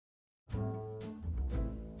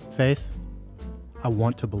Faith, I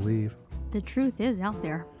want to believe. The truth is out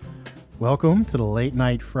there. Welcome to the Late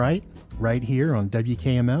Night Fright, right here on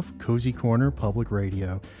WKMF Cozy Corner Public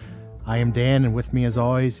Radio. I am Dan, and with me as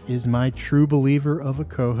always is my true believer of a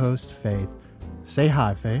co-host, Faith. Say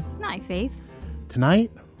hi, Faith. Hi, Faith.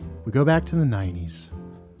 Tonight, we go back to the 90s.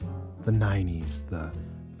 The 90s, the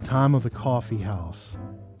time of the coffee house,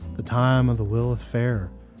 the time of the Lilith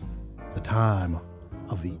Fair, the time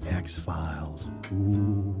of the X-Files.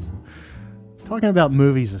 Ooh. Talking about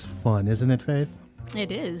movies is fun, isn't it, Faith?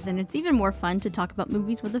 It is, and it's even more fun to talk about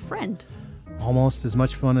movies with a friend. Almost as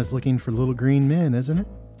much fun as looking for little green men, isn't it?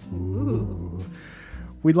 Ooh.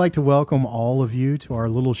 We'd like to welcome all of you to our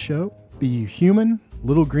little show. Be you human,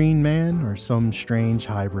 little green man, or some strange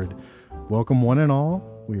hybrid. Welcome one and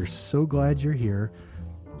all. We are so glad you're here.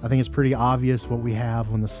 I think it's pretty obvious what we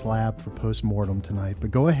have on the slab for post-mortem tonight,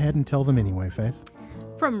 but go ahead and tell them anyway, Faith.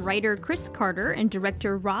 From writer Chris Carter and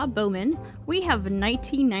director Rob Bowman, we have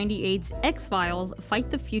 1998's X-Files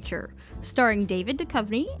Fight the Future, starring David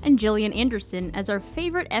Duchovny and Gillian Anderson as our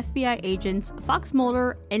favorite FBI agents Fox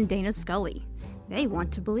Mulder and Dana Scully. They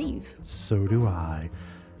want to believe. So do I.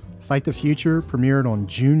 Fight the Future premiered on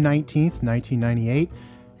June 19th, 1998,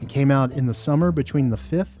 and came out in the summer between the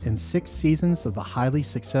 5th and 6th seasons of the highly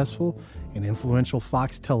successful and influential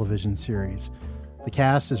Fox television series. The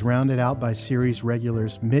cast is rounded out by series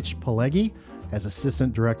regulars Mitch Pileggi as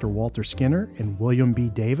Assistant Director Walter Skinner and William B.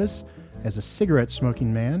 Davis as a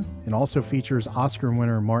cigarette-smoking man, and also features Oscar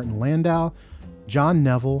winner Martin Landau, John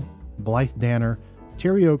Neville, Blythe Danner,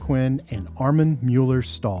 Terry O'Quinn, and Armin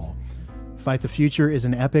Mueller-Stahl. Fight the Future is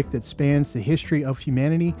an epic that spans the history of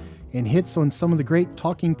humanity and hits on some of the great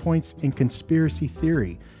talking points in conspiracy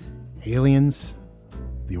theory. Aliens,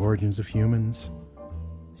 the origins of humans,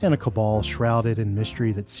 and a cabal shrouded in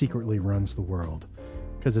mystery that secretly runs the world,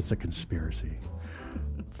 because it's a conspiracy.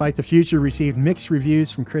 Fight the Future received mixed reviews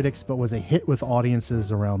from critics, but was a hit with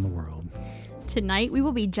audiences around the world. Tonight, we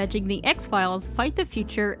will be judging the X-Files Fight the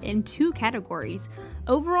Future in two categories: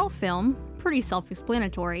 overall film, pretty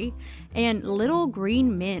self-explanatory, and Little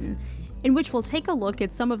Green Men, in which we'll take a look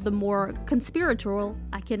at some of the more conspiratorial,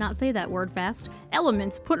 I cannot say that word fast,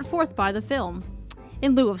 elements put forth by the film.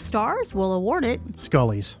 In lieu of stars, we'll award it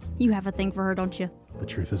Scully's. You have a thing for her, don't you? The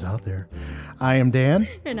truth is out there. I am Dan.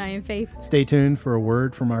 And I am Faith. Stay tuned for a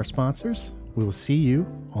word from our sponsors. We will see you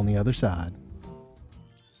on the other side.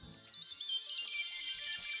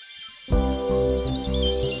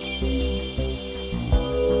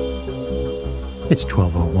 It's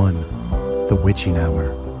 12:01, the witching hour.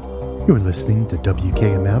 You're listening to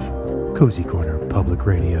WKMF Cozy Corner Public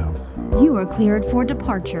Radio. You are cleared for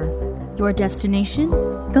departure. Your destination,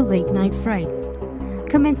 the Late Night Fright.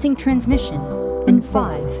 Commencing transmission in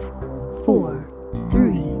 5, 4,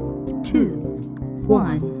 3, 2,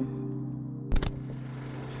 1.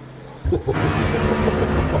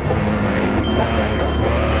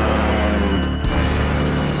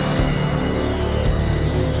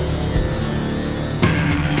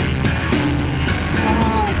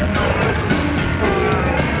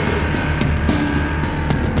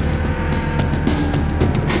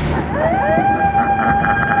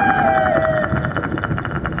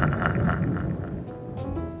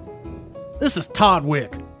 This is Todd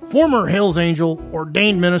Wick, former Hells Angel,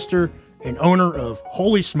 ordained minister, and owner of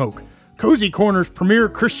Holy Smoke, Cozy Corner's premier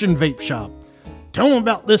Christian vape shop. Tell them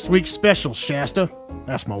about this week's special, Shasta.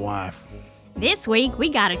 That's my wife. This week, we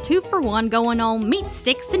got a 2-for-1 going on meat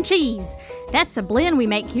sticks and cheese. That's a blend we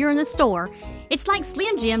make here in the store. It's like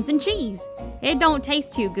Slim Jims and cheese. It don't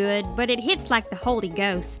taste too good, but it hits like the Holy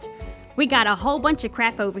Ghost. We got a whole bunch of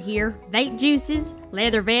crap over here, vape juices,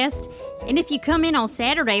 leather vest, and if you come in on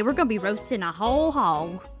Saturday, we're going to be roasting a whole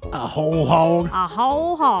hog. A whole hog? A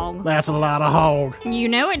whole hog. That's a lot of hog. You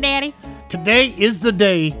know it, Daddy. Today is the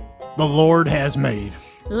day the Lord has made.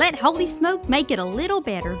 Let Holy Smoke make it a little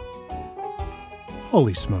better.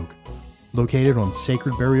 Holy Smoke, located on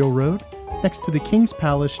Sacred Burial Road, next to the King's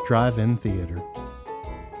Palace Drive-In Theater.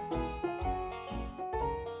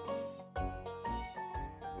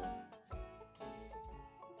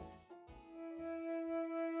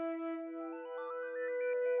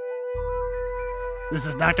 This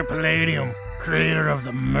is Dr. Palladium, creator of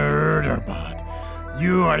the Murder Bot.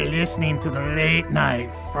 You are listening to the Late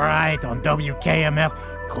Night Fright on WKMF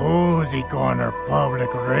Cozy Corner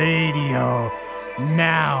Public Radio.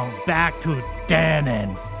 Now, back to Dan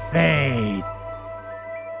and Faith.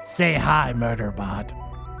 Say hi, Murderbot.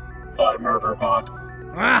 Hi, Murderbot.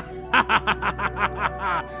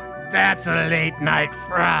 That's a Late Night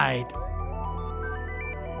Fright.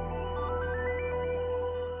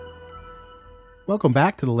 Welcome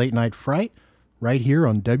back to the Late Night Fright. right here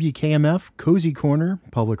on WKMF Cozy Corner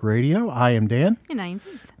Public Radio. I am Dan. And I am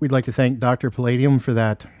Faith. We'd like to thank Dr. Palladium for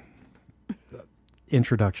that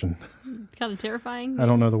introduction. It's kind of terrifying. I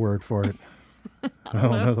don't know the word for it. I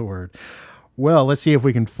don't know the word. Well, let's see if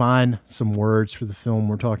we can find some words for the film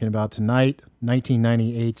we're talking about tonight.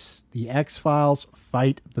 1998's The X-Files,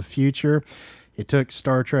 Fight the Future. It took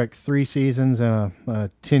Star Trek 3 seasons and a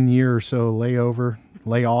 10-year or so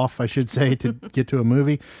layoff, I should say, to get to a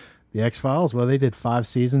movie. The X-Files, well, they did 5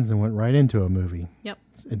 seasons and went right into a movie. Yep.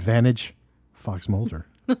 Advantage, Fox Mulder.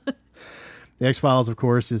 The X-Files, of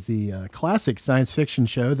course, is the classic science fiction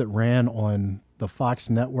show that ran on the Fox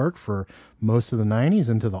network for most of the 90s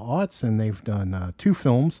into the aughts, and they've done 2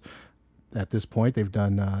 films at this point. They've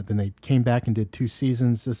done, then they came back and did 2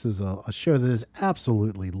 seasons. This is a show that is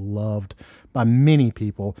absolutely loved by many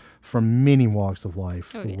people from many walks of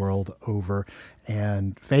life the world over.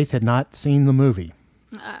 And Faith had not seen the movie.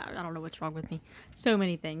 I don't know what's wrong with me. So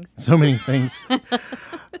many things. So many things.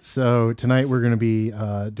 So tonight we're going to be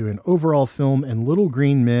doing overall film and Little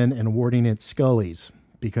Green Men and awarding it Scully's,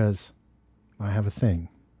 because I have a thing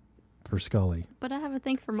for Scully. But I have a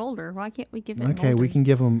thing for Mulder. Why can't we give it Okay, Mulder's? we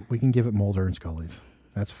can give it Mulder and Scully's.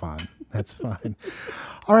 That's fine. That's fine.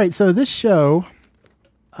 All right, so this show,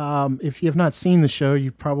 if you have not seen the show,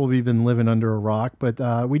 you've probably been living under a rock,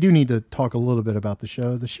 but we do need to talk a little bit about the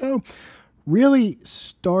show. The show really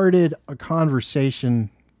started a conversation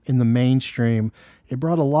in the mainstream. It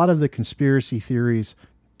brought a lot of the conspiracy theories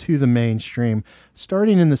to the mainstream.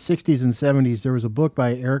 Starting in the 60s and 70s, there was a book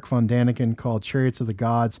by Eric von Daniken called Chariots of the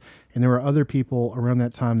Gods, and there were other people around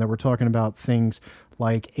that time that were talking about things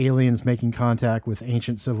like aliens making contact with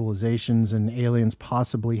ancient civilizations and aliens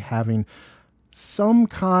possibly having some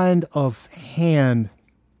kind of hand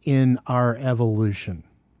in our evolution.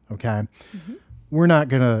 Okay? Mm-hmm. We're not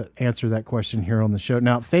going to answer that question here on the show.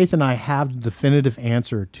 Now, Faith and I have the definitive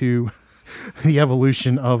answer to the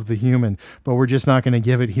evolution of the human, but we're just not going to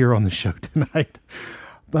give it here on the show tonight.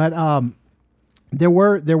 But there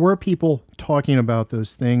were people talking about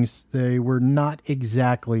those things. They were not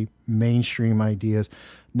exactly mainstream ideas.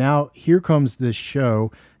 Now, here comes this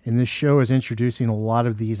show, and this show is introducing a lot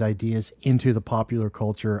of these ideas into the popular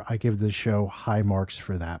culture. I give this show high marks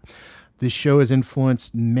for that. This show is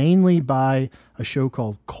influenced mainly by a show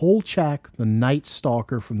called Kolchak, the Night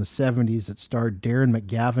Stalker from the 70s. It starred Darren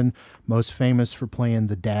McGavin, most famous for playing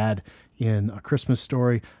the dad in A Christmas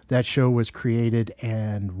Story. That show was created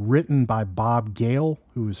and written by Bob Gale,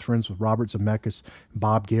 who was friends with Robert Zemeckis.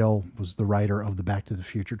 Bob Gale was the writer of the Back to the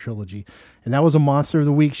Future trilogy. And that was a Monster of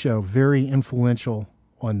the Week show, very influential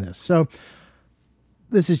on this. So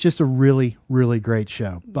this is just a really, really great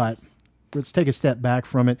show. But let's take a step back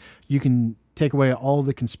from it. You can take away all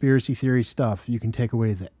the conspiracy theory stuff. You can take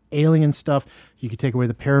away the alien stuff. You can take away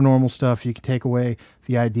the paranormal stuff. You can take away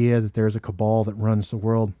the idea that there's a cabal that runs the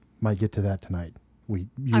world. Might get to that tonight. We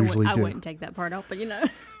usually do. I wouldn't take that part out, but you know.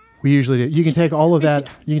 We usually do. You can take all of that.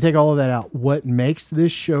 You can take all of that out. What makes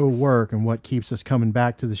this show work and what keeps us coming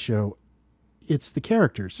back to the show, it's the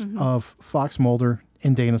characters of Fox Mulder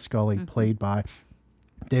and Dana Scully, played by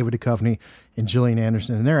David Duchovny and Gillian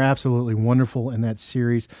Anderson, and they're absolutely wonderful in that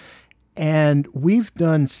series. And we've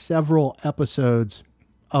done several episodes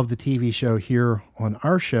of the TV show here on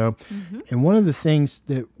our show, and one of the things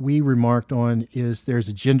that we remarked on is there's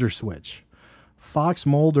a gender switch. Fox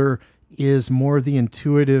Mulder is more the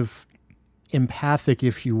intuitive, empathic,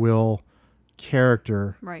 if you will,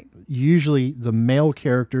 character. Right. Usually the male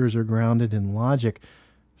characters are grounded in logic.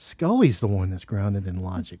 Scully's the one that's grounded in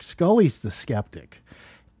logic. Scully's the skeptic.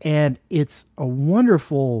 And it's a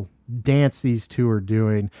wonderful dance these two are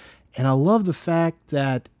doing. And I love the fact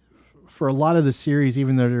that for a lot of the series,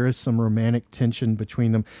 even though there is some romantic tension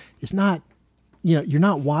between them, it's not, you're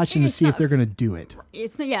not watching to see if they're going to do it.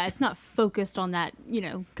 It's not focused on that,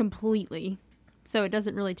 completely. So it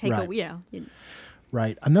doesn't really take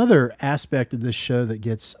Right. Another aspect of this show that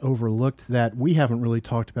gets overlooked that we haven't really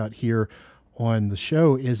talked about here on the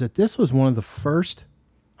show is that this was one of the first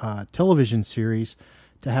television series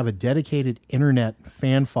to have a dedicated internet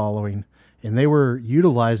fan following, and they were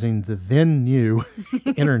utilizing the then new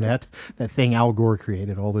internet, that thing Al Gore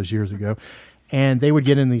created all those years ago. And they would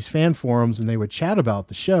get in these fan forums and they would chat about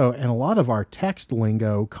the show. And a lot of our text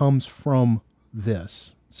lingo comes from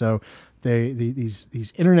this. So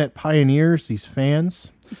these internet pioneers, these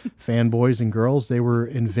fans, fanboys and girls, they were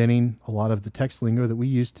inventing a lot of the text lingo that we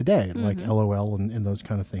use today, like LOL and those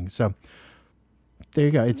kind of things. So there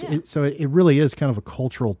you go. It really is kind of a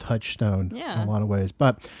cultural touchstone in a lot of ways.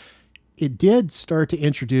 But it did start to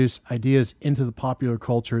introduce ideas into the popular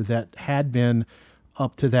culture that had been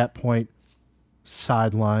up to that point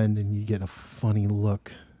sidelined and you get a funny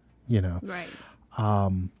look, you know. Right.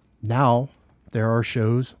 Now there are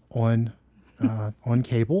shows on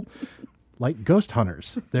cable like Ghost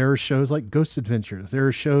Hunters. There are shows like Ghost Adventures. There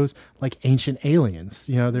are shows like Ancient Aliens.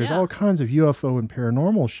 You know, there's all kinds of UFO and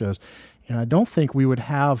paranormal shows. And I don't think we would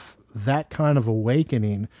have that kind of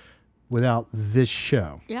awakening without this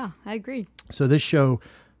show. Yeah, I agree. So this show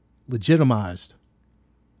legitimized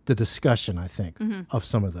the discussion, I think, of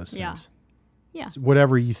some of those things. Yeah.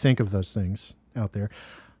 Whatever you think of those things out there.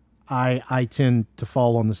 I tend to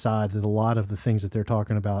fall on the side that a lot of the things that they're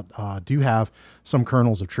talking about do have some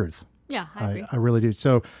kernels of truth. Yeah, I agree. I really do.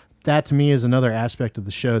 So that to me is another aspect of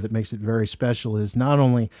the show that makes it very special, is not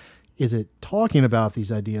only is it talking about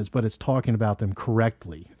these ideas, but it's talking about them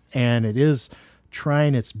correctly. And it is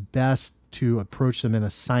trying its best to approach them in a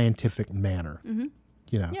scientific manner,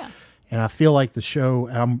 you know. Yeah. And I feel like the show,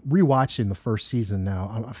 and I'm rewatching the first season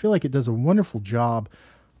now, I feel like it does a wonderful job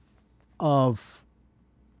of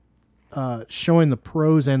showing the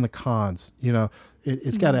pros and the cons. You know,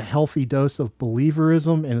 it's got a healthy dose of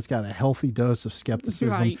believerism and it's got a healthy dose of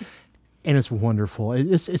skepticism. Right. And it's wonderful.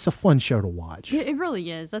 It's a fun show to watch. It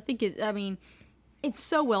really is. I think it's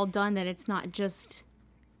so well done that it's not just,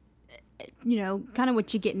 you know, kind of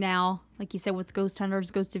what you get now, like you said, with Ghost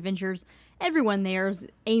Hunters, Ghost Adventures. Everyone there is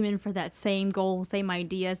aiming for that same goal, same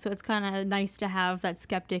idea. So it's kind of nice to have that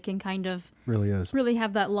skeptic and kind of Really is. really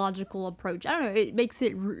have that logical approach. I don't know. It makes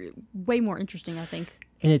it way more interesting, I think.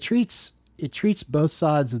 And it treats both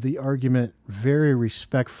sides of the argument very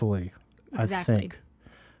respectfully, Exactly. I think.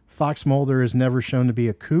 Fox Mulder is never shown to be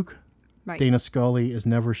a kook. Right. Dana Scully is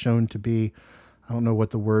never shown to be, I don't know what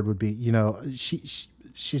the word would be. You know, she's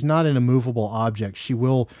not an immovable object. She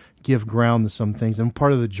will give ground to some things. And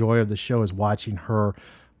part of the joy of the show is watching her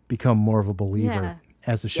become more of a believer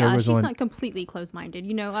as the show goes on. She's not completely closed-minded.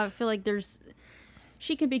 You know, I feel like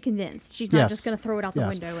she can be convinced. She's not just going to throw it out the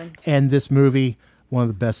window. And this movie, one of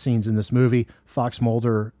the best scenes in this movie, Fox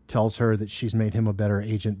Mulder tells her that she's made him a better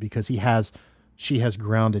agent because she has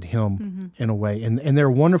grounded him in a way. And they're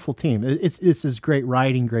a wonderful team. It's this great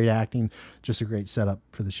writing, great acting, just a great setup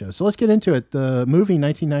for the show. So let's get into it. The movie,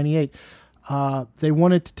 1998, they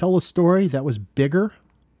wanted to tell a story that was bigger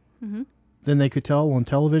than they could tell on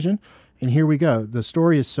television. And here we go. The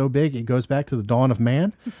story is so big, it goes back to the dawn of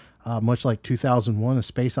man, much like 2001, A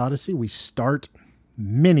Space Odyssey. We start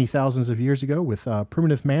many thousands of years ago with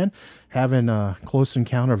primitive man having a close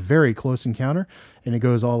encounter, very close encounter, and it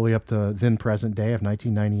goes all the way up to then present day of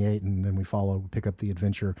 1998, and then we pick up the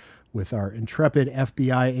adventure with our intrepid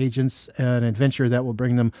FBI agents, an adventure that will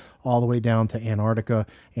bring them all the way down to Antarctica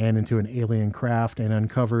and into an alien craft, and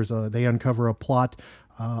they uncover a plot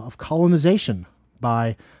of colonization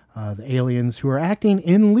by the aliens who are acting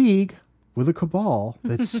in league with a cabal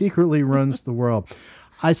that secretly runs the world.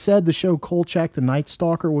 I said the show Kolchak the Night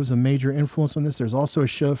Stalker was a major influence on this. There's also a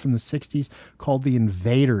show from the 60s called The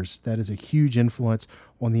Invaders that is a huge influence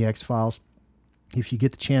on the X-Files. If you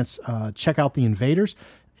get the chance, check out The Invaders.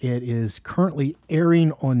 It is currently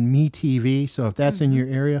airing on MeTV, so if that's in your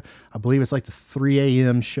area, I believe it's like the 3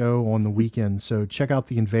 a.m. show on the weekend. So check out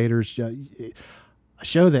The Invaders, a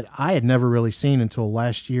show that I had never really seen until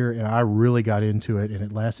last year, and I really got into it, and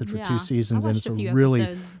it lasted for 2 seasons, and it's a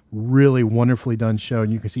really, really wonderfully done show,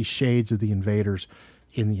 and you can see shades of The Invaders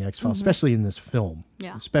in the X-Files, especially in this film.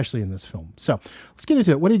 Yeah. Especially in this film. So let's get into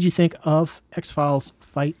it. What did you think of X-Files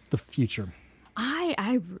Fight the Future?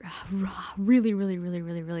 I really, really, really,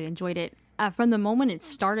 really, really enjoyed it. From the moment it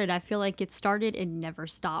started, I feel like it started and never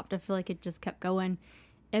stopped. I feel like it just kept going,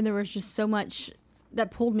 and there was just so much that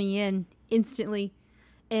pulled me in instantly.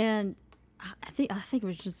 And I think it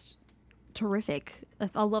was just terrific.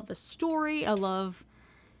 I love the story. I love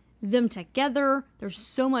them together. There's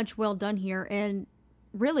so much well done here, and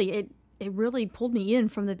really, it really pulled me in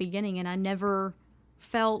from the beginning. And I never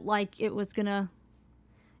felt like it was gonna,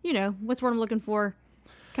 you know, what's what I'm looking for,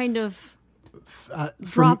 kind of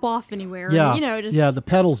drop off anywhere. Yeah, the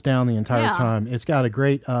pedal's down the entire time. It's got a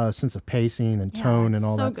great sense of pacing and tone and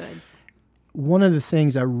all that. So good. One of the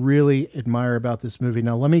things I really admire about this movie,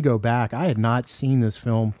 now let me go back. I had not seen this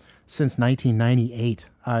film since 1998.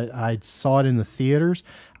 I saw it in the theaters.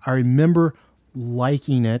 I remember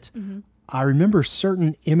liking it. I remember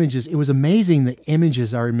certain images. It was amazing the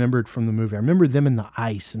images I remembered from the movie. I remember them in the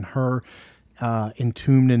ice and her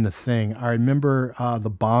entombed in the thing. I remember the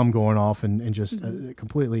bomb going off and just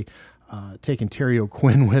completely taking Terry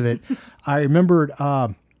O'Quinn with it. I remembered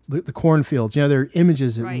the cornfields. You know, there are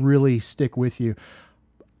images that really stick with you.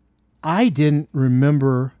 I didn't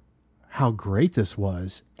remember how great this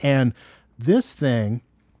was. And this thing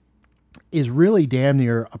is really damn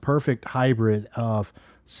near a perfect hybrid of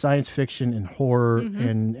science fiction and horror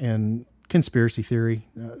and conspiracy theory.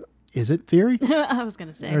 Is it theory? I was going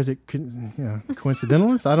to say. Or is it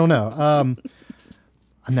coincidentalist? I don't know.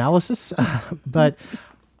 Analysis. But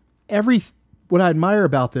what I admire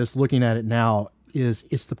about this, looking at it now, is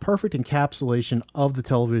it's the perfect encapsulation of the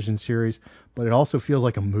television series, but it also feels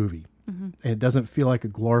like a movie. And it doesn't feel like a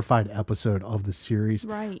glorified episode of the series.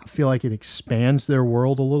 Right. I feel like it expands their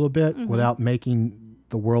world a little bit without making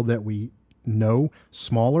the world that we know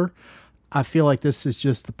smaller. I feel like this is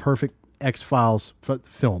just the perfect X-Files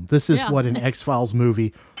film. This is what an X-Files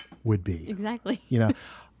movie would be. Exactly. You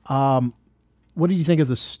know, what did you think of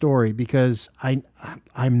the story? Because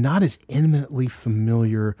I'm not as intimately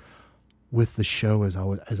familiar with the show as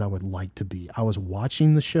I would like to be. I was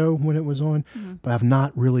watching the show when it was on, but I've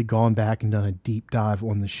not really gone back and done a deep dive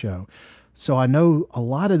on the show. So I know a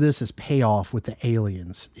lot of this is payoff with the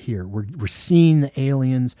aliens here. We're seeing the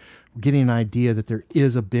aliens. We're getting an idea that there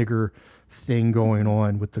is a bigger thing going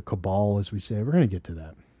on with the cabal, as we say. We're going to get to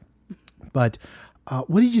that. But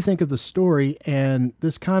what did you think of the story? And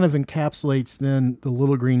this kind of encapsulates then the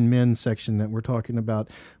Little Green Men section that we're talking about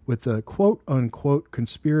with the quote unquote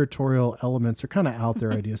conspiratorial elements or kind of out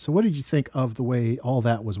there ideas. So what did you think of the way all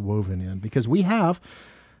that was woven in? Because we have,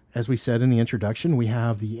 as we said in the introduction, we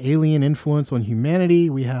have the alien influence on humanity.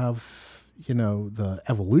 We have, the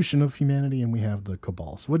evolution of humanity, and we have the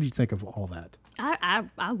cabal. So what did you think of all that?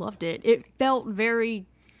 I loved it. It felt very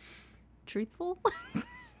truthful.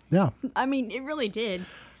 Yeah. I mean, it really did.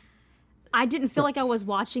 I didn't feel like I was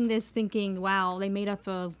watching this thinking, wow, they made up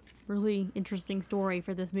a really interesting story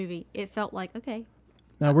for this movie. It felt like, okay.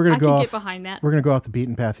 Now we're going to go off. Get behind that. We're going to go off the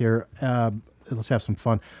beaten path here. Let's have some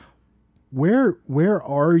fun. Where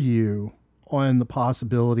are you on the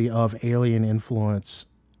possibility of alien influence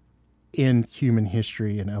in human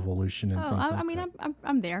history and evolution and things like that? I mean,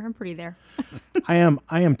 I'm there. I'm pretty there. I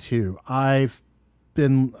am too. I've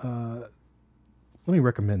been. Let me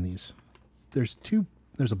recommend these. There's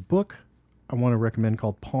a book I want to recommend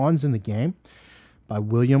called Pawns in the Game by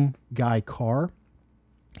William Guy Carr.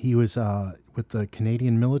 He was with the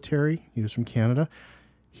Canadian military. He was from Canada.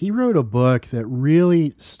 He wrote a book that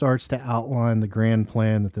really starts to outline the grand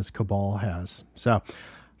plan that this cabal has. So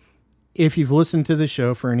if you've listened to the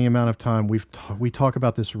show for any amount of time, we talk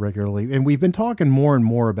about this regularly, and we've been talking more and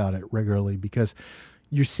more about it regularly because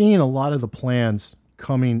you're seeing a lot of the plans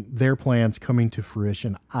coming to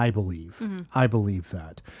fruition, I believe. I believe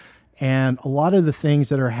that. And a lot of the things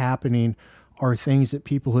that are happening are things that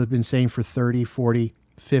people have been saying for 30, 40,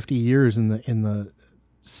 50 years in the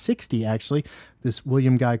 60, actually, this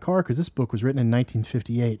William Guy Carr, because this book was written in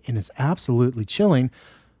 1958, and it's absolutely chilling.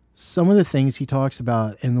 Some of the things he talks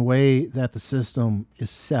about and the way that the system is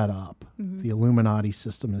set up, the Illuminati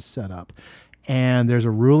system is set up. And there's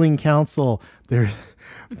a ruling council.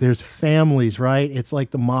 There's families, right? It's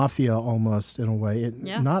like the mafia almost in a way.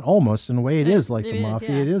 Not almost in a way. It is like the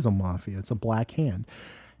mafia. It is a mafia. It's a black hand.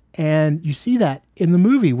 And you see that in the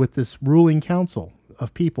movie with this ruling council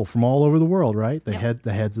of people from all over the world, right? The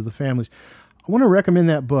heads of the families. I want to recommend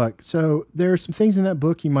that book. So there are some things in that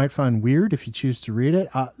book you might find weird if you choose to read it.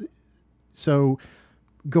 So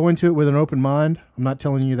go into it with an open mind. I'm not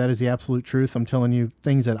telling you that is the absolute truth. I'm telling you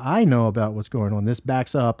things that I know about what's going on. This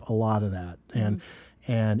backs up a lot of that.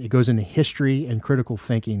 And it goes into history and critical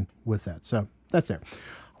thinking with that. So that's there.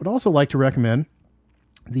 I would also like to recommend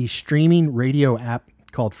the streaming radio app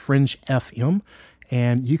called Fringe FM.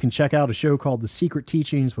 And you can check out a show called The Secret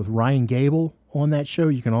Teachings with Ryan Gable on that show.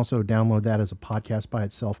 You can also download that as a podcast by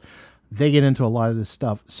itself. They get into a lot of this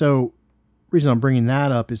stuff. So reason I'm bringing that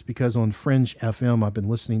up is because on Fringe FM, I've been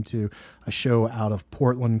listening to a show out of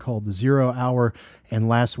Portland called The 0 Hour, and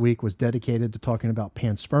last week was dedicated to talking about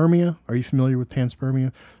panspermia. Are you familiar with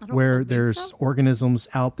panspermia? Where there's organisms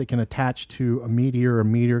out that can attach to a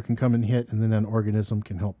meteor can come and hit, and then an organism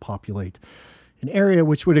can help populate an area,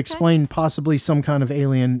 which would explain possibly some kind of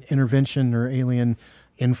alien intervention or alien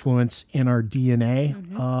influence in our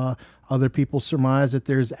DNA. Other people surmise that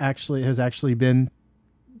has actually been,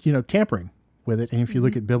 tampering with it. And if you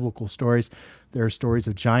look at biblical stories, there are stories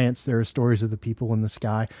of giants. There are stories of the people in the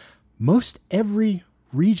sky. Most every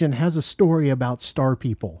region has a story about star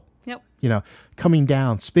people. Yep. Coming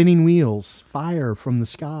down, spinning wheels, fire from the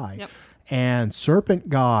sky. Yep. And serpent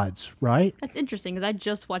gods, right? That's interesting because I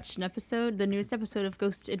just watched the newest episode of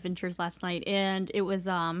Ghost Adventures last night, and it was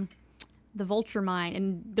the Vulture Mine,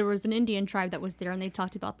 and there was an Indian tribe that was there, and they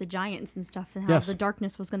talked about the giants and stuff and how the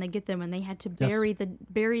darkness was going to get them, and they had to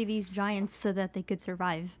bury these giants so that they could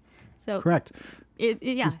survive. So correct.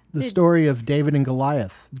 The story of David and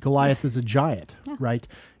Goliath. Goliath is a giant, right?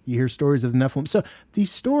 You hear stories of the Nephilim. So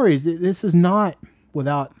these stories, this is not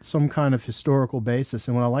without some kind of historical basis.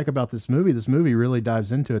 And what I like about this movie really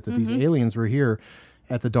dives into it, that these aliens were here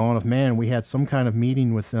at the dawn of man. We had some kind of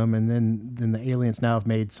meeting with them, and then the aliens now have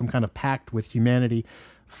made some kind of pact with humanity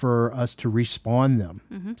for us to respawn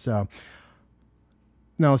them. So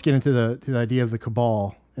now let's get into the idea of the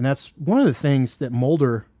Cabal. And that's one of the things that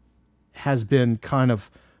Mulder has been kind of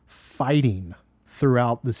fighting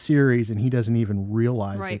throughout the series, and he doesn't even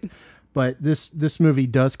realize it. But this movie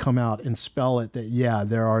does come out and spell it that, yeah,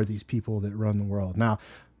 there are these people that run the world. Now,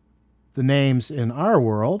 the names in our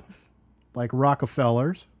world, like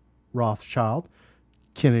Rockefellers, Rothschild,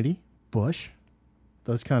 Kennedy, Bush,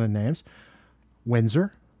 those kind of names,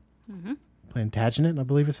 Windsor, Plantagenet, I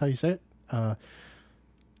believe is how you say it.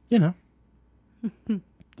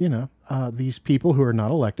 These people who are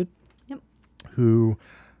not elected, who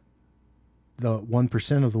the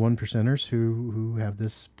 1% of the 1%ers who have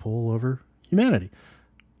this pull over humanity.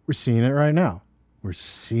 We're seeing it right now.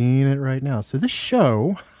 So this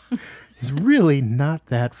show is really not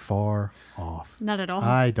that far off. Not at all.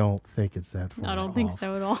 I don't think it's that far off. I don't think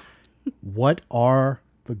so at all. What are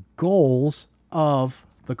the goals of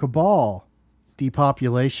the Cabal?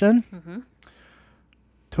 Depopulation,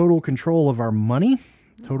 total control of our money,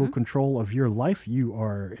 total control of your life. You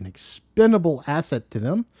are an expendable asset to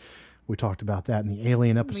them. We talked about that in the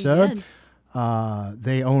Alien episode.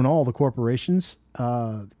 They own all the corporations.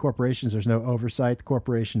 The corporations, there's no oversight. The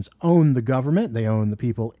corporations own the government. They own the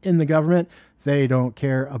people in the government. They don't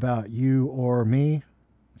care about you or me.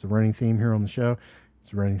 It's a running theme here on the show.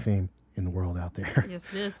 It's a running theme in the world out there.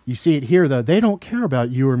 Yes, it is. You see it here, though. They don't care about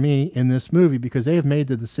you or me in this movie because they have made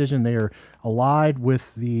the decision. They are allied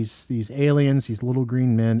with these aliens, these little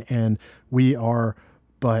green men, and we are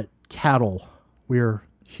but cattle. We are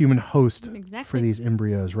human host for these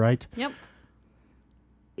embryos, right? Yep.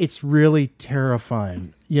 It's really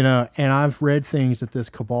terrifying, and I've read things that this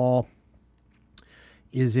Cabal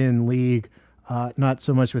is in league, not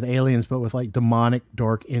so much with aliens, but with like demonic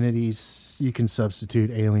dark entities. You can substitute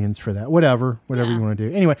aliens for that, whatever you want to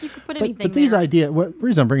do. Anyway, you could put anything but these ideas, the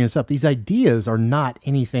reason I'm bringing this up, these ideas are not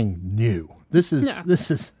anything new. This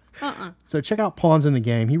is So check out Pawns in the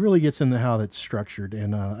Game. He really gets into how that's structured.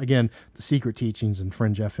 And again, The Secret Teachings and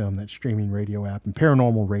Fringe FM, that streaming radio app. And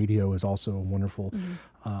Paranormal Radio is also a wonderful,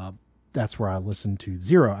 that's where I listen to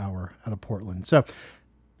Zero Hour out of Portland. So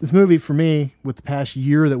this movie, for me, with the past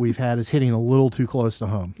year that we've had, is hitting a little too close to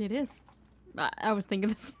home. It is. I was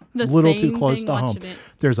thinking the little same too close thing to home. It.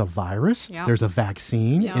 There's a virus. Yep. There's a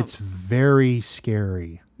vaccine. Yep. It's very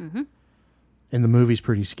scary. And the movie's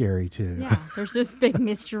pretty scary, too. Yeah, there's this big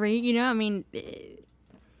mystery, I mean, it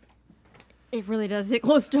really does hit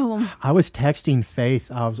close to home. I was texting Faith.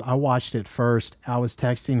 I watched it first. I was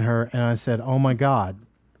texting her, and I said, oh, my God,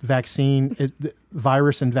 virus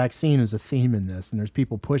and vaccine is a theme in this, and there's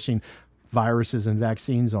people pushing viruses and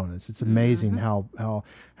vaccines on us. It's amazing how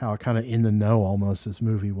kind of in the know almost this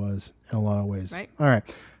movie was in a lot of ways. Right. All right.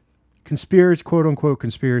 Quote-unquote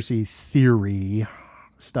conspiracy theory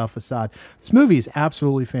stuff aside, this movie is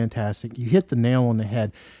absolutely fantastic. You hit the nail on the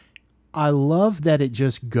head. I love that it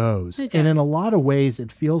just goes. It and in does. a lot of ways,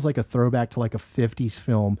 it feels like a throwback to like a 50s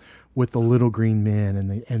film with the little green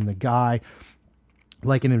men and the guy,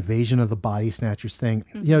 like an Invasion of the Body Snatchers thing.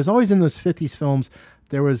 It's always in those 50s films.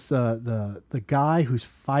 There was the guy who's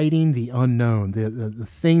fighting the unknown, the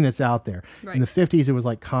thing that's out there. Right. In the 50s, it was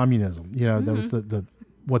like communism. That was the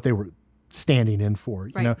what they were standing in for.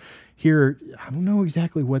 Right. Here, I don't know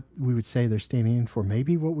exactly what we would say they're standing in for.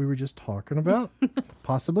 Maybe what we were just talking about,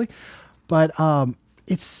 possibly. But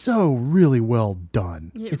it's so really well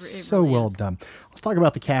done. It's so really well is. done. Let's talk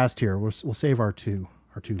about the cast here. We'll save our two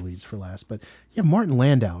leads for last. But you have Martin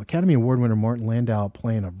Landau, Academy Award winner Martin Landau,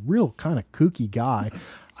 playing a real kind of kooky guy.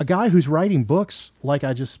 A guy who's writing books, like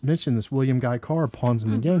I just mentioned, this William Guy Carr, Pawns in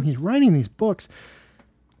the Game. He's writing these books.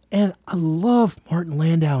 And I love Martin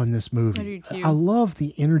Landau in this movie. I do too. I love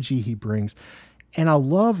the energy he brings. And I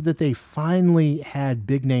love that they finally had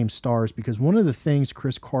big name stars, because one of the things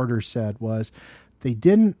Chris Carter said was they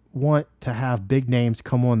didn't want to have big names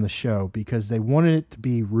come on the show because they wanted it to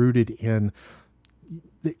be rooted in,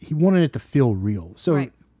 he wanted it to feel real. So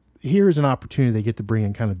here's an opportunity they get to bring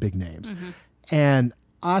in kind of big names. And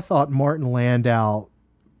I thought Martin Landau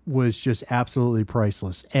was just absolutely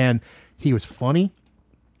priceless. And he was funny.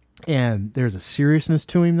 And there's a seriousness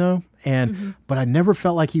to him, though, but I never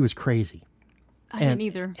felt like he was crazy. I didn't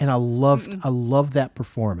either. And I loved that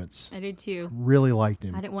performance. I did too. Really liked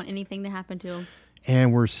him. I didn't want anything to happen to him.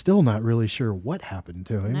 And we're still not really sure what happened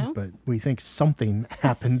to him, but we think something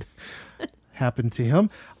happened happened to him.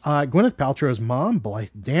 Gwyneth Paltrow's mom,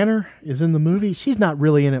 Blythe Danner, is in the movie. She's not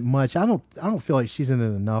really in it much. I don't feel like she's in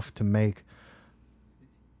it enough to make,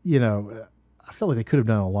 I feel like they could have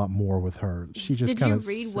done a lot more with her. She just kind of... Did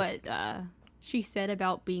you read what she said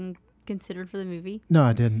about being considered for the movie? No,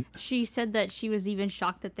 I didn't. She said that she was even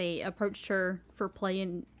shocked that they approached her for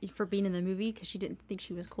being in the movie because she didn't think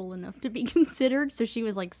she was cool enough to be considered. So she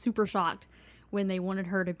was like super shocked when they wanted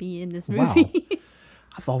her to be in this movie. Wow.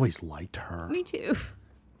 I've always liked her. Me too.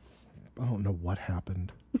 I don't know what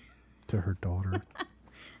happened to her daughter.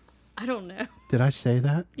 I don't know. Did I say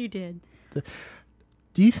that? You did.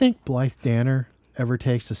 Do you think Blythe Danner ever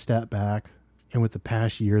takes a step back, and with the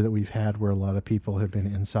past year that we've had where a lot of people have been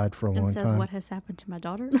inside for a long And says, time? what has happened to my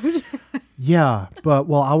daughter? Yeah,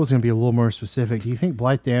 but, I was going to be a little more specific. Do you think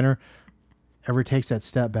Blythe Danner ever takes that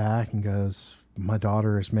step back and goes, my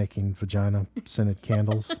daughter is making vagina-scented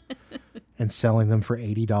candles and selling them for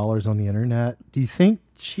 $80 on the internet? Do you think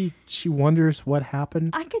she wonders what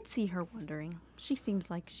happened? I could see her wondering. She seems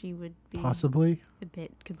like she would be Possibly. a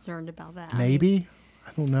bit concerned about that. Maybe.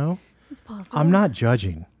 I don't know. It's possible. I'm not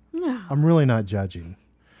judging. No. I'm really not judging.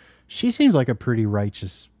 She seems like a pretty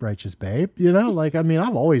righteous babe,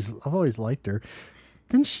 I've always liked her.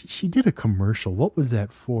 Then she did a commercial. What was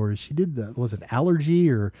that for? She did that. Was it allergy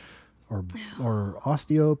or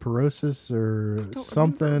osteoporosis or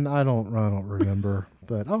something? I don't remember,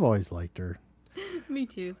 but I've always liked her. Me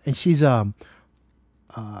too. And she's a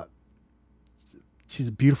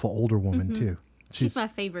beautiful older woman too. She's my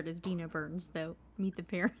favorite is Dina Burns, though. Meet the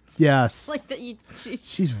Parents. Yes. Like that.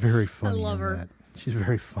 She's very funny. I love her. That. She's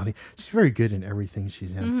very funny. She's very good in everything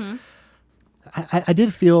she's in. I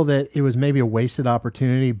did feel that it was maybe a wasted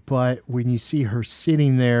opportunity, but when you see her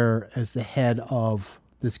sitting there as the head of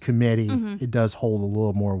this committee, it does hold a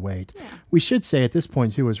little more weight. Yeah. We should say at this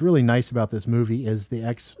point too, what's really nice about this movie is the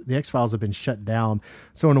X-Files have been shut down.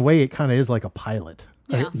 So in a way, it kind of is like a pilot.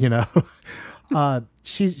 Yeah.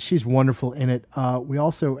 She's wonderful in it. We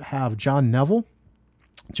also have John Neville.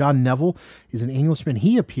 John Neville is an Englishman.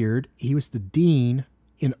 He was the dean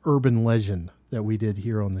in Urban Legend that we did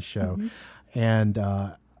here on the show. And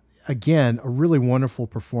again, a really wonderful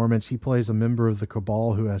performance. He plays a member of the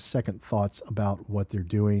Cabal who has second thoughts about what they're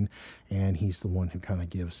doing. And he's the one who kind of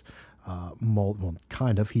gives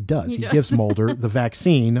he gives Mulder the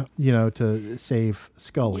vaccine, to save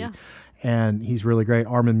Scully. Yeah. And he's really great.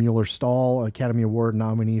 Armin Mueller-Stahl, Academy Award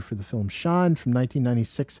nominee for the film Shine from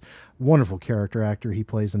 1996. Wonderful character actor. He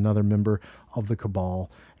plays another member of the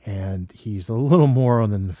Cabal, and he's a little more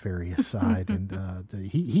on the nefarious side. And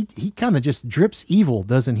he kind of just drips evil,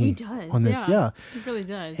 doesn't he? He does. On this, yeah. He really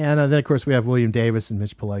does. And then, of course, we have William Davis and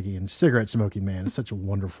Mitch Pileggi and Cigarette Smoking Man. It's such a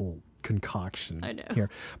wonderful concoction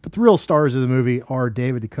here. But the real stars of the movie are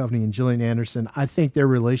David Duchovny and Gillian Anderson. I think their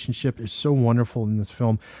relationship is so wonderful in this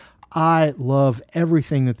film. I love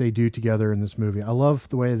everything that they do together in this movie. I love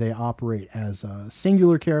the way they operate as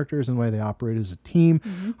singular characters and the way they operate as a team.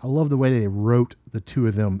 I love the way they wrote the two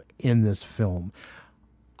of them in this film.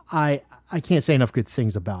 I can't say enough good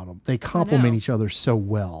things about them. They complement each other so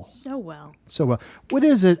well. So well. What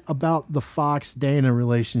is it about the Fox-Dana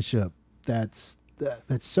relationship that's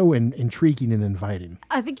so intriguing and inviting?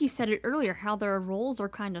 I think you said it earlier, how their roles are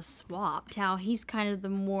kind of swapped. How he's kind of the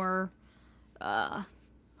more...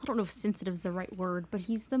 I don't know if sensitive is the right word, but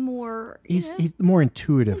he's the more... He's more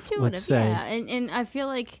intuitive, let's say. Yeah, and I feel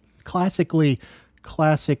like... Classic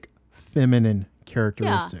feminine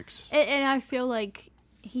characteristics. Yeah. And I feel like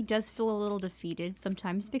he does feel a little defeated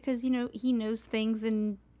sometimes because, he knows things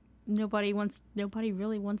and nobody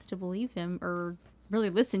really wants to believe him or really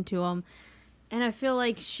listen to him. And I feel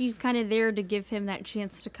like she's kind of there to give him that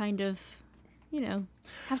chance to kind of,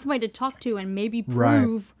 have somebody to talk to and maybe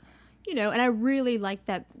prove... And I really like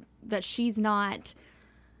that she's not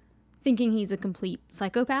thinking he's a complete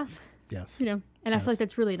psychopath. Yes. And I feel like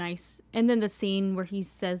that's really nice. And then the scene where he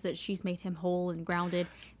says that she's made him whole and grounded.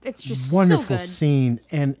 It's just wonderful so good. Scene.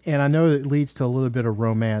 And I know it leads to a little bit of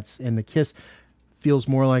romance, and the kiss feels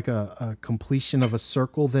more like a completion of a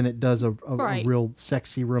circle than it does a real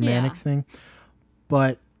sexy romantic thing.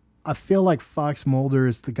 But I feel like Fox Mulder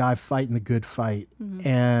is the guy fighting the good fight.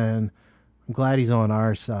 And I'm glad he's on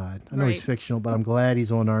our side. I know he's fictional, but I'm glad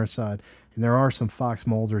he's on our side. And there are some Fox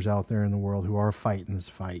Mulders out there in the world who are fighting this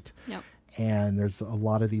fight. Yep. And there's a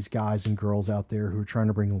lot of these guys and girls out there who are trying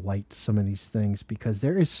to bring light to some of these things because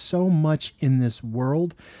there is so much in this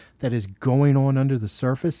world that is going on under the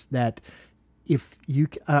surface that if you...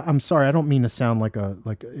 I'm sorry, I don't mean to sound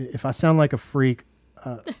if I sound like a freak,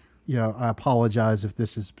 I apologize if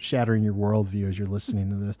this is shattering your worldview as you're listening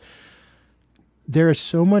to this. there is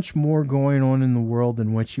so much more going on in the world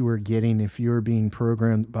than what you are getting if you are being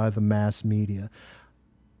programmed by the mass media.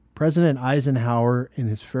 President Eisenhower, in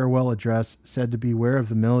his farewell address, said to beware of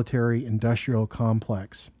the military-industrial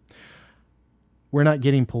complex. We're not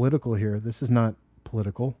getting political here. This is not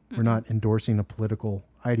political. We're not endorsing a political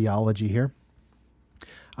ideology here.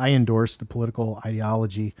 I endorse the political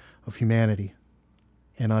ideology of humanity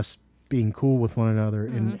and us being cool with one another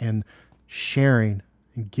and sharing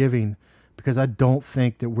and giving, because I don't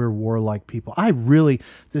think that we're warlike people.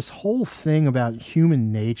 This whole thing about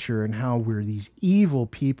human nature and how we're these evil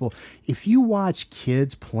people, if you watch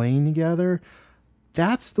kids playing together,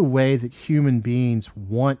 that's the way that human beings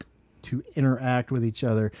want to interact with each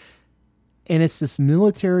other. And it's this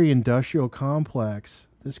military-industrial complex,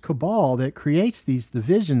 this cabal, that creates these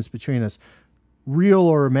divisions between us, real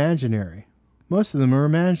or imaginary. Most of them are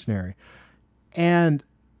imaginary. And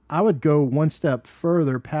I would go one step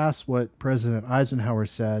further past what President Eisenhower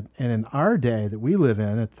said. And in our day that we live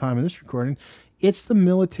in at the time of this recording, it's the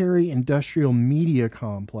military-industrial media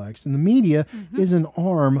complex. And the media is an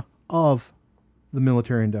arm of the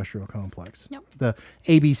military-industrial complex. Yep. The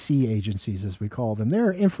ABC agencies, as we call them.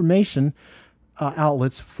 They're information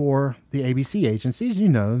outlets for the ABC agencies. You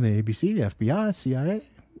know, the ABC, FBI, CIA,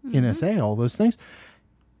 NSA, all those things.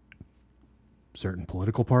 Certain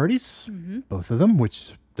political parties, both of them,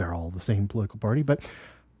 which they're all the same political party. But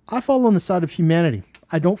I fall on the side of humanity.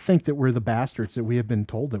 I don't think that we're the bastards that we have been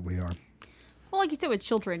told that we are. Well, like you said with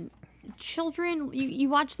children, you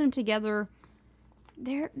watch them together,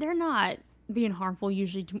 they're not being harmful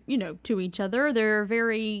usually to each other. They're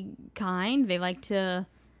very kind. They like to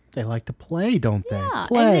play, don't they? Yeah.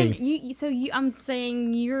 Play. And then I'm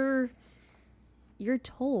saying you're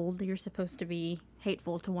told you're supposed to be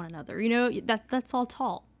hateful to one another. That's all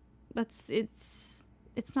taught.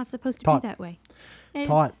 It's not supposed to Taught. be that way.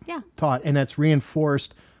 Taught, and that's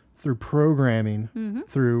reinforced through programming,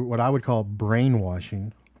 through what I would call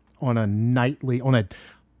brainwashing on a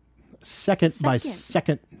second by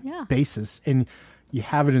second basis, and you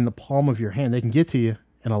have it in the palm of your hand. They can get to you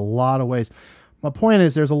in a lot of ways. My point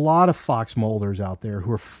is, there's a lot of Fox Mulders out there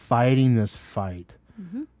who are fighting this fight.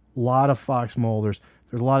 A lot of Fox Mulders.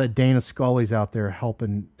 There's a lot of Dana Scullys out there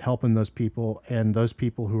helping those people, and those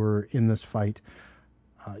people who are in this fight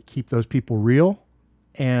keep those people real.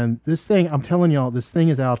 And this thing, I'm telling y'all, this thing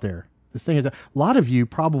is out there. A lot of you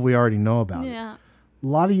probably already know about it. Yeah. A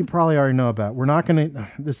lot of you probably already know about it. We're not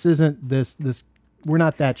we're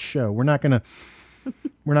not that show. We're not gonna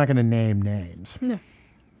name names. No.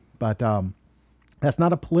 But that's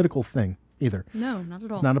not a political thing either. No, not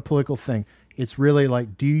at all. It's not a political thing. It's really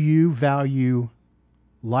like, do you value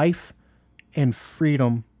life and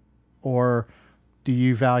freedom, or do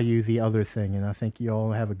you value the other thing? And I think you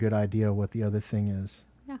all have a good idea what the other thing is.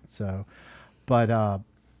 Yeah. So, but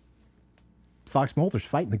Fox Mulder's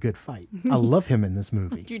fighting the good fight. I love him in this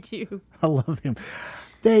movie. You too. I love him.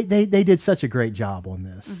 They did such a great job on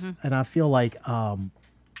this, and I feel like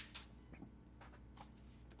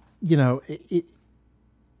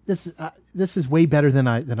this is way better than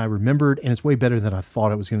I remembered, and it's way better than I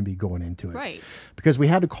thought it was going to be going into it. Right. Because we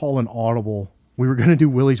had to call an audible. We were going to do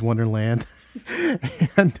Willy's Wonderland,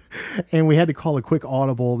 and we had to call a quick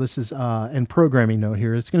audible. This is and programming note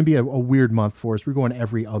here. It's going to be a weird month for us. We're going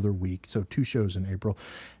every other week, so 2 shows in April,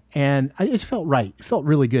 and it felt right. It felt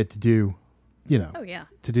really good to do, Oh yeah.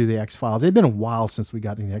 to do the X-Files. It had been a while since we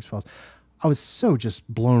got into the X-Files. I was so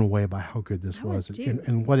just blown away by how good this was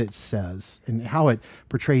and what it says and how it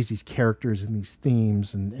portrays these characters and these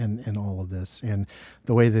themes and all of this, and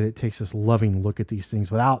the way that it takes this loving look at these things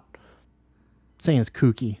without saying it's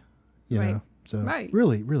kooky, you know. So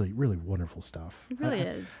really, really, really wonderful stuff. It really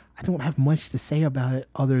is. I don't have much to say about it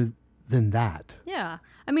other than that. Yeah.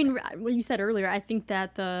 I mean, what you said earlier, I think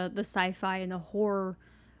that the sci-fi and the horror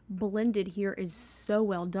blended here is so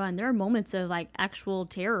well done. There are moments of like actual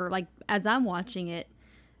terror, like as I'm watching it,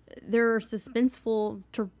 there are suspenseful,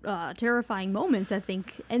 terrifying moments, I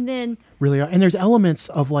think, and then really are. And there's elements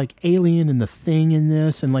of like Alien and The Thing in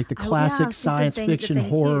this, and like the classic science fiction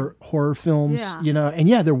horror films, And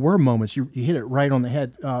there were moments you hit it right on the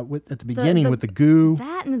head at the beginning with the goo,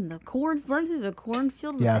 that, and then the run through the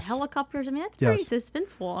cornfield with the helicopters. I mean, that's very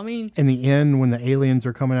suspenseful. I mean, in the end when the aliens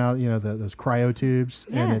are coming out, those cryotubes,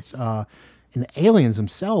 and it's and the aliens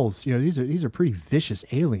themselves, these are pretty vicious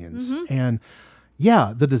aliens, and.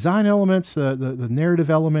 Yeah, the design elements, the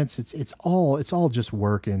narrative elements, it's all just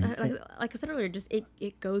working. Like I said earlier, just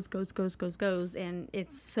it goes, and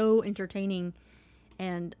it's so entertaining,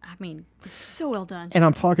 and I mean, it's so well done. And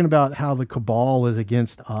I'm talking about how the cabal is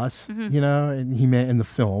against us, and he meant in the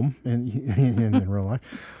film and in real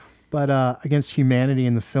life. but against humanity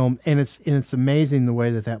in the film, and it's amazing the way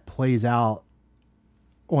that plays out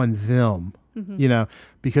on them. You know,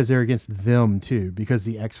 because they're against them too, because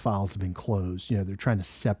the X-Files have been closed. You know, they're trying to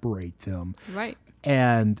separate them. Right.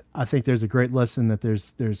 And I think there's a great lesson that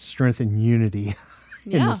there's strength in unity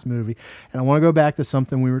in Yeah. this movie. And I want to go back to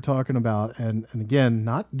something we were talking about, and again,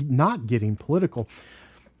 not getting political.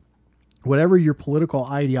 Whatever your political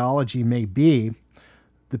ideology may be,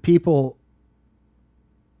 the people,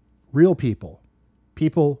 real people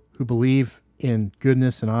who believe in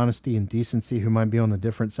goodness and honesty and decency, who might be on the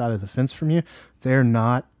different side of the fence from you, they're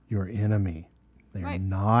not your enemy. They're Right.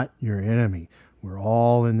 not your enemy. We're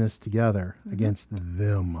all in this together against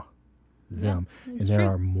them. And it's there true.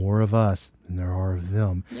 are more of us than there are of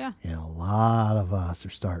them. Yeah. And a lot of us are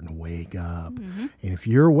starting to wake up. And if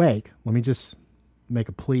you're awake, let me just make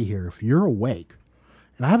a plea here. If you're awake,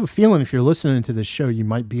 and I have a feeling if you're listening to this show, you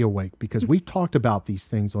might be awake, because we've talked about these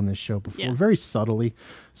things on this show before, Yes. very subtly,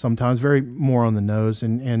 sometimes very more on the nose.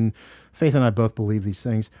 And Faith and I both believe these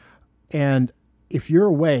things. And if you're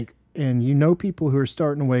awake and you know people who are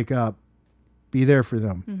starting to wake up, be there for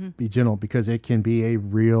them. Be gentle, because it can be a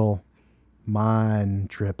real mind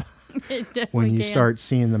trip It definitely when you can. start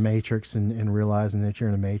seeing the Matrix and realizing that you're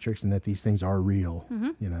in a Matrix and that these things are real,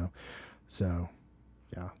 you know. So,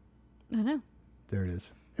 yeah. I know. There it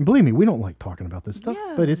is. And believe me, we don't like talking about this stuff,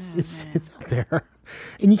 but it's out there.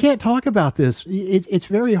 And you can't talk about this. It's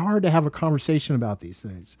very hard to have a conversation about these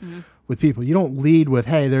things with people. You don't lead with,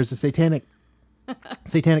 hey, there's a satanic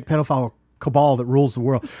pedophile cabal that rules the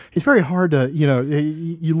world. It's very hard to,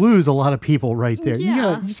 you lose a lot of people right there.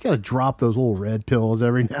 Yeah. You just got to drop those little red pills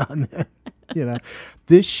every now and then.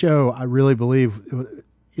 This show, I really believe,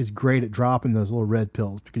 is great at dropping those little red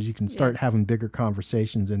pills, because you can start Yes. having bigger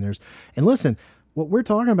conversations. And listen, what we're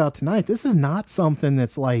talking about tonight, this is not something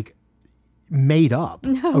that's like made up.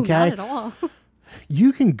 No, okay? not at all.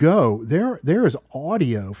 You can go there. There is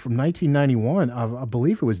audio from 1991. I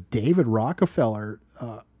believe it was David Rockefeller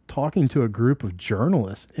talking to a group of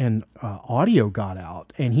journalists, and audio got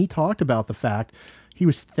out, and he talked about the fact he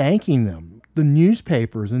was thanking them, the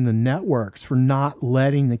newspapers and the networks, for not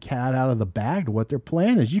letting the cat out of the bag to what their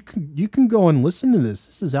plan is. You can go and listen to this.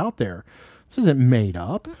 This is out there. This isn't made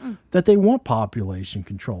up. That they want population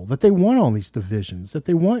control, that they want all these divisions, that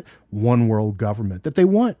they want one world government, that they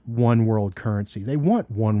want one world currency, they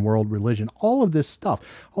want one world religion, all of this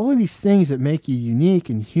stuff, all of these things that make you unique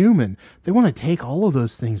and human. They want to take all of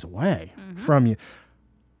those things away from you.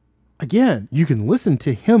 Again, you can listen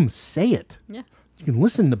to him say it. Yeah. You can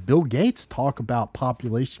listen to Bill Gates talk about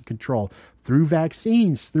population control through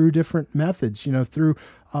vaccines, through different methods, through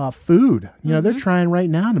food. They're trying right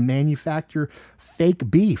now to manufacture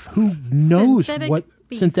fake beef. Who knows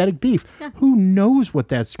synthetic beef? Yeah. Who knows what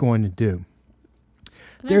that's going to do?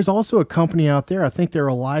 There's also a company out there, I think they're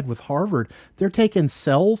allied with Harvard. They're taking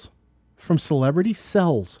cells from celebrities,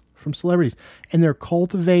 and they're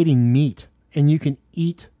cultivating meat, and you can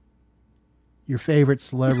eat your favorite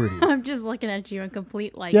celebrity. I'm just looking at you in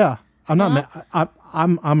complete Yeah, I'm not.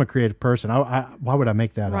 I'm a creative person. Why would I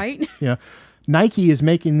make that Right? up? Nike is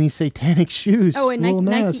making these satanic shoes. Oh, and Lil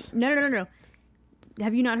Nike. Nas. No.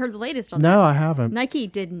 Have you not heard the latest on that? No, I haven't. Nike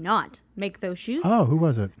did not make those shoes. Oh, who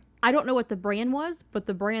was it? I don't know what the brand was, but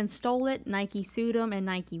the brand stole it. Nike sued them, and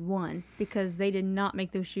Nike won because they did not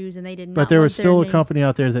make those shoes, and they did not. But there want was their still a name. company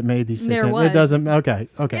out there that made these. There satanic. was. It doesn't. Okay. It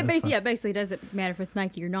that's fine. basically doesn't matter if it's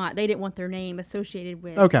Nike or not. They didn't want their name associated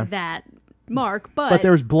with Okay. that mark, But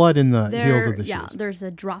there was blood in the heels of the yeah, shoes. there's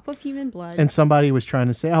a drop of human blood. And somebody was trying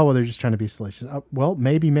to say, "Oh, well, they're just trying to be salacious." Well,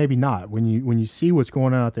 maybe not. When you see what's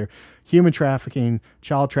going on out there, human trafficking,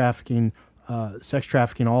 child trafficking, sex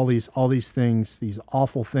trafficking, all these things, these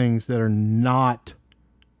awful things that are not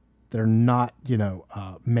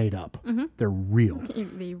made up. They're real,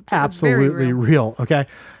 Very absolutely real. Okay,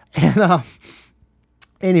 and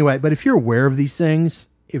anyway, but if you're aware of these things,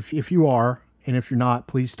 if you are. And if you're not,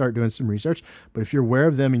 please start doing some research. But if you're aware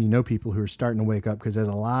of them and you know people who are starting to wake up, because there's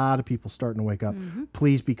a lot of people starting to wake up,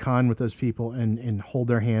 please be kind with those people and hold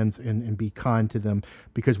their hands and be kind to them,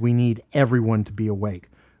 because we need everyone to be awake.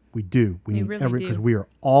 We do. We need really do. because we are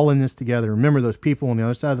all in this together. Remember those people on the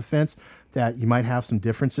other side of the fence that you might have some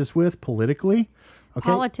differences with politically. Okay,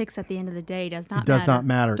 Politics at the end of the day does not it does not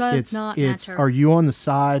matter. Does not matter. Are you on the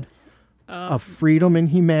side of freedom and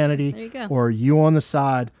humanity, There you go. or are you on the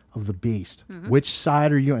side of the beast? Which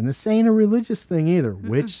side are you on? And this ain't a religious thing either.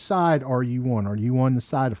 Which side are you on? Are you on the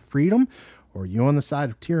side of freedom, or are you on the side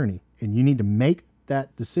of tyranny? And you need to make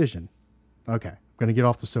that decision. Okay, I'm going to get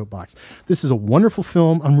off the soapbox. This is a wonderful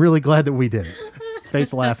film. I'm really glad that we did it.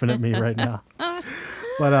 Face laughing at me right now.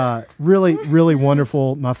 But really, really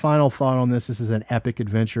wonderful. My final thought on this is an epic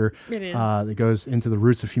adventure. It is. That goes into the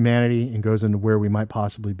roots of humanity and goes into where we might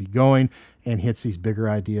possibly be going and hits these bigger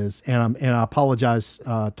ideas. And I apologize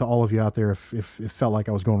to all of you out there if it felt like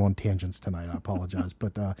I was going on tangents tonight. I apologize.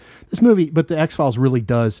 But the X-Files really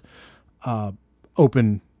does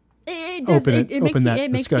open It does. open It makes you. that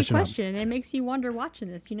It makes you discussion up. question. It makes you wonder watching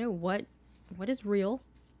this. What is real?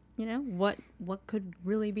 What could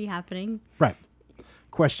really be happening? Right.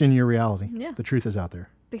 Question your reality. Yeah. The truth is out there.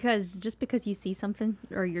 Because just because you see something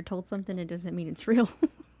or you're told something, it doesn't mean it's real.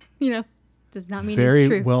 Does not mean Very it's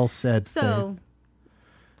true. well said. So. Faith.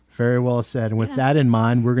 Very well said. And with that in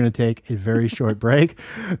mind, we're going to take a very short break.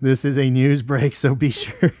 This is a news break, so be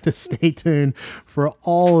sure to stay tuned for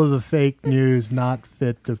all of the fake news not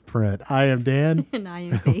fit to print. I am Dan. And I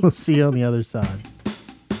am Faith. We'll see you on the other side.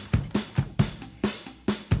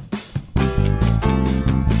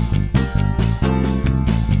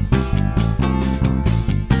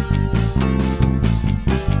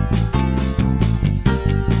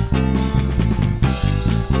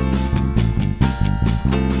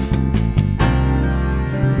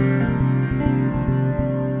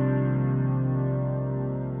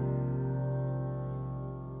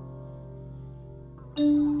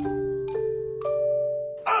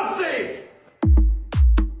 Update!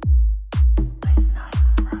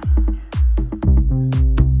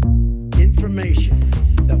 Information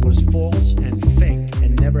that was false and fake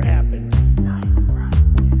and never happened.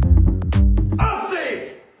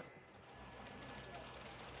 Update!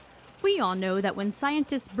 We all know that when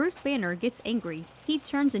scientist Bruce Banner gets angry, he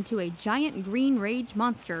turns into a giant green rage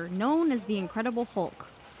monster known as the Incredible Hulk.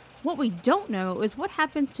 What we don't know is what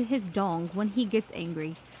happens to his dong when he gets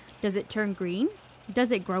angry. Does it turn green?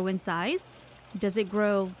 Does it grow in size? Does it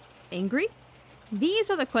grow angry?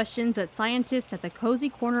 These are the questions that scientists at the Cozy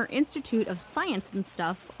Corner Institute of Science and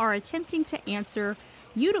Stuff are attempting to answer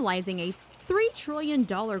utilizing a $3 trillion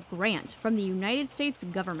grant from the United States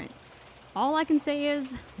government. All I can say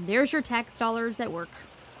is, there's your tax dollars at work.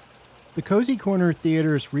 The Cozy Corner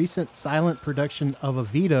Theater's recent silent production of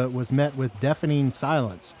Evita was met with deafening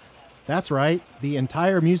silence. That's right, the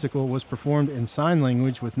entire musical was performed in sign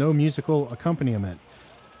language with no musical accompaniment.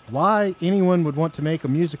 Why anyone would want to make a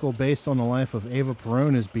musical based on the life of Eva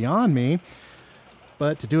Peron is beyond me,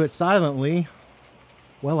 but to do it silently,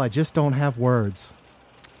 well, I just don't have words.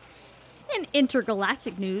 In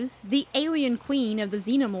intergalactic news, the alien queen of the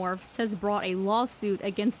Xenomorphs has brought a lawsuit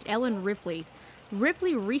against Ellen Ripley.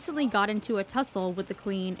 Ripley recently got into a tussle with the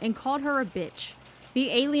queen and called her a bitch.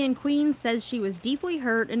 The alien queen says she was deeply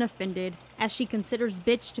hurt and offended, as she considers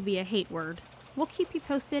bitch to be a hate word. We'll keep you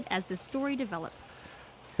posted as this story develops.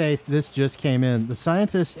 Faith, this just came in. The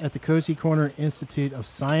scientists at the Cozy Corner Institute of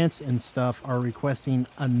Science and Stuff are requesting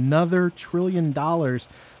another $1 trillion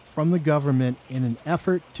from the government in an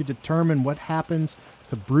effort to determine what happens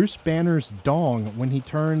to Bruce Banner's dong when he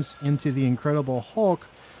turns into the Incredible Hulk.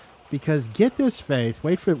 Because get this, Faith,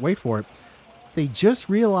 wait for it. They just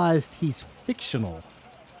realized he's fictional.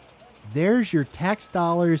 There's your tax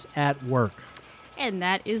dollars at work. And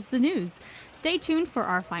that is the news. Stay tuned for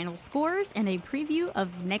our final scores and a preview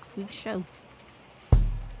of next week's show.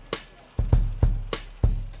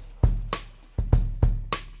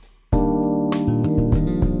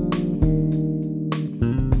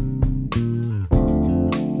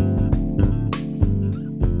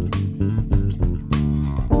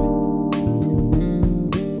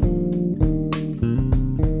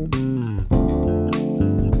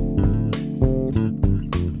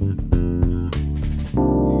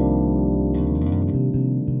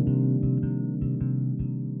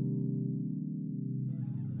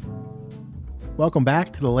 Welcome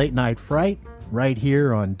back to the Late Night Fright, right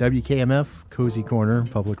here on WKMF Cozy Corner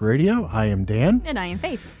Public Radio. I am Dan. And I am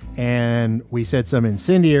Faith. And we said some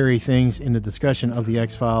incendiary things in the discussion of the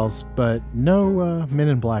X-Files, but no Men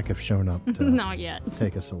in Black have shown up to Not yet.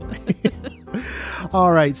 take us away.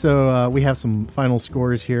 All right, so we have some final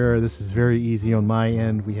scores here. This is very easy on my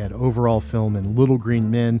end. We had overall film and Little Green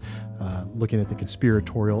Men, looking at the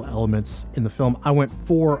conspiratorial elements in the film. I went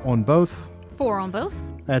 4 on both. 4 on both.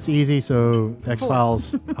 That's easy. So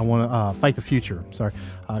X-Files, I want to Fight the Future. Sorry,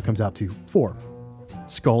 comes out to 4.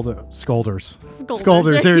 Scolders.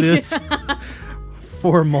 There it is.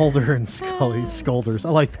 4 Mulder and Scully. Scolders.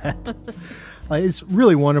 I like that. It's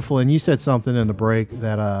really wonderful. And you said something in the break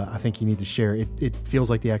that I think you need to share. It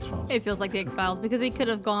feels like the X-Files. It feels like the X-Files because it could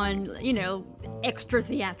have gone, extra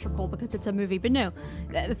theatrical because it's a movie. But no,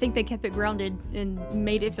 I think they kept it grounded and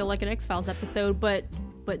made it feel like an X-Files episode, but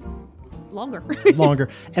longer. Longer.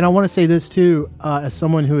 And I want to say this too, as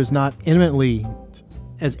someone who is not intimately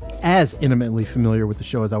as intimately familiar with the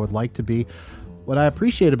show as I would like to be. What I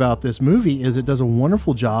appreciate about this movie is it does a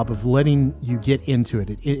wonderful job of letting you get into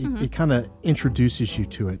it. It kind of introduces you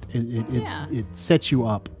to it. It sets you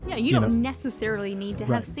up. Yeah, you don't necessarily need to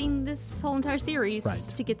Right. have seen this whole entire series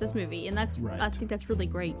Right. to get this movie, and that's Right. I think that's really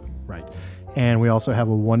great. Right. And we also have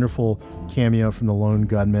a wonderful cameo from the Lone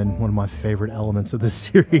Gunman, one of my favorite elements of this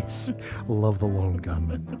series. I love the Lone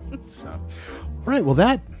Gunman. So, all right, well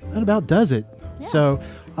that about does it. Yeah.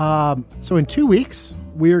 So in 2 weeks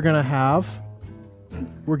we're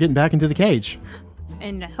getting back into the cage.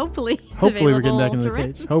 And hopefully, it's Hopefully we're getting back into available the to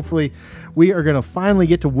rent. cage. Hopefully we are going to finally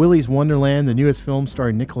get to Willy's Wonderland, the newest film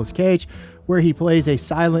starring Nicolas Cage, where he plays a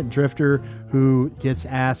silent drifter who gets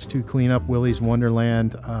asked to clean up Willy's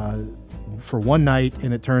Wonderland for one night,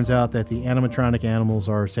 and it turns out that the animatronic animals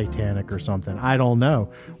are satanic or something. I don't know.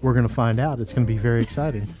 We're going to find out. It's going to be very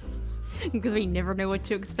exciting. Because we never know what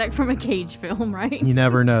to expect from a Cage film, right? You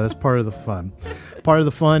never know. That's part of the fun. Part of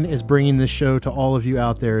the fun is bringing this show to all of you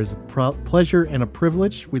out there. It's a pleasure and a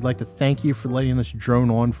privilege. We'd like to thank you for letting us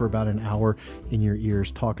drone on for about an hour in your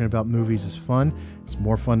ears. Talking about movies is fun. It's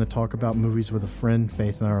more fun to talk about movies with a friend.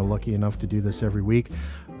 Faith and I are lucky enough to do this every week.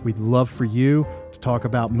 We'd love for you to talk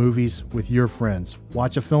about movies with your friends.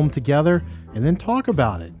 Watch a film together and then talk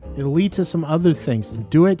about it. It'll lead to some other things. And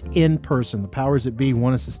do it in person. The powers that be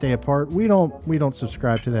want us to stay apart. We don't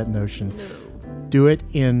subscribe to that notion. Do it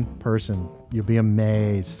in person. You'll be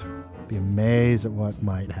amazed. Be amazed at what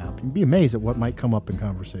might happen. Be amazed at what might come up in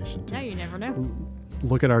conversation too. Yeah, you never know.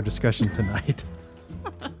 Look at our discussion tonight.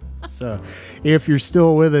 So, if you're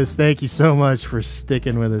still with us, thank you so much for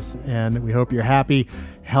sticking with us. And we hope you're happy,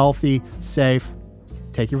 healthy, safe.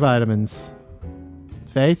 Take your vitamins.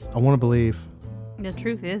 Faith, I want to believe. The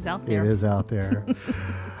truth is out there. It is out there.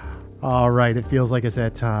 All right, it feels like it's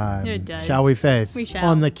that time. It does. Shall we, Faith? We shall.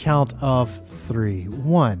 On the count of 3.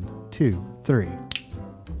 1, 2, 3.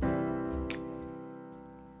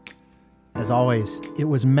 As always, it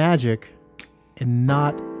was magic and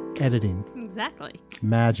not editing. Exactly.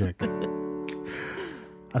 Magic.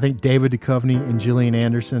 I think David Duchovny and Gillian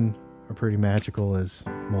Anderson are pretty magical as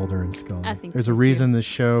Mulder and Scully. I think There's so, a reason this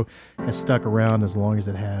show has stuck around as long as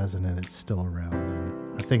it has, and that it's still around.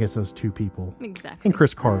 And I think it's those two people. Exactly. And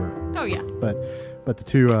Chris Carter. Oh, yeah. But the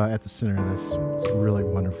two at the center of this is really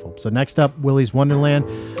wonderful. So next up, Willy's Wonderland.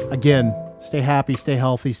 Again, stay happy, stay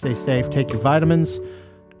healthy, stay safe. Take your vitamins.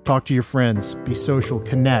 Talk to your friends. Be social.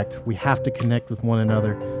 Connect. We have to connect with one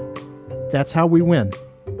another. That's how we win.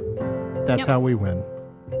 That's how we win.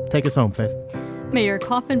 Take us home, Faith. May your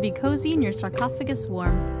coffin be cozy and your sarcophagus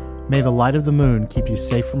warm. May the light of the moon keep you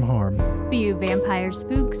safe from harm. Be you vampire,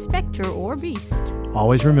 spook, specter, or beast.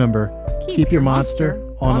 Always remember, keep your monster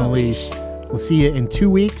on a leash. We'll see you in 2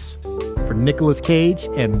 weeks for Nicolas Cage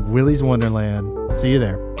and Willy's Wonderland. See you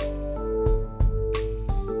there.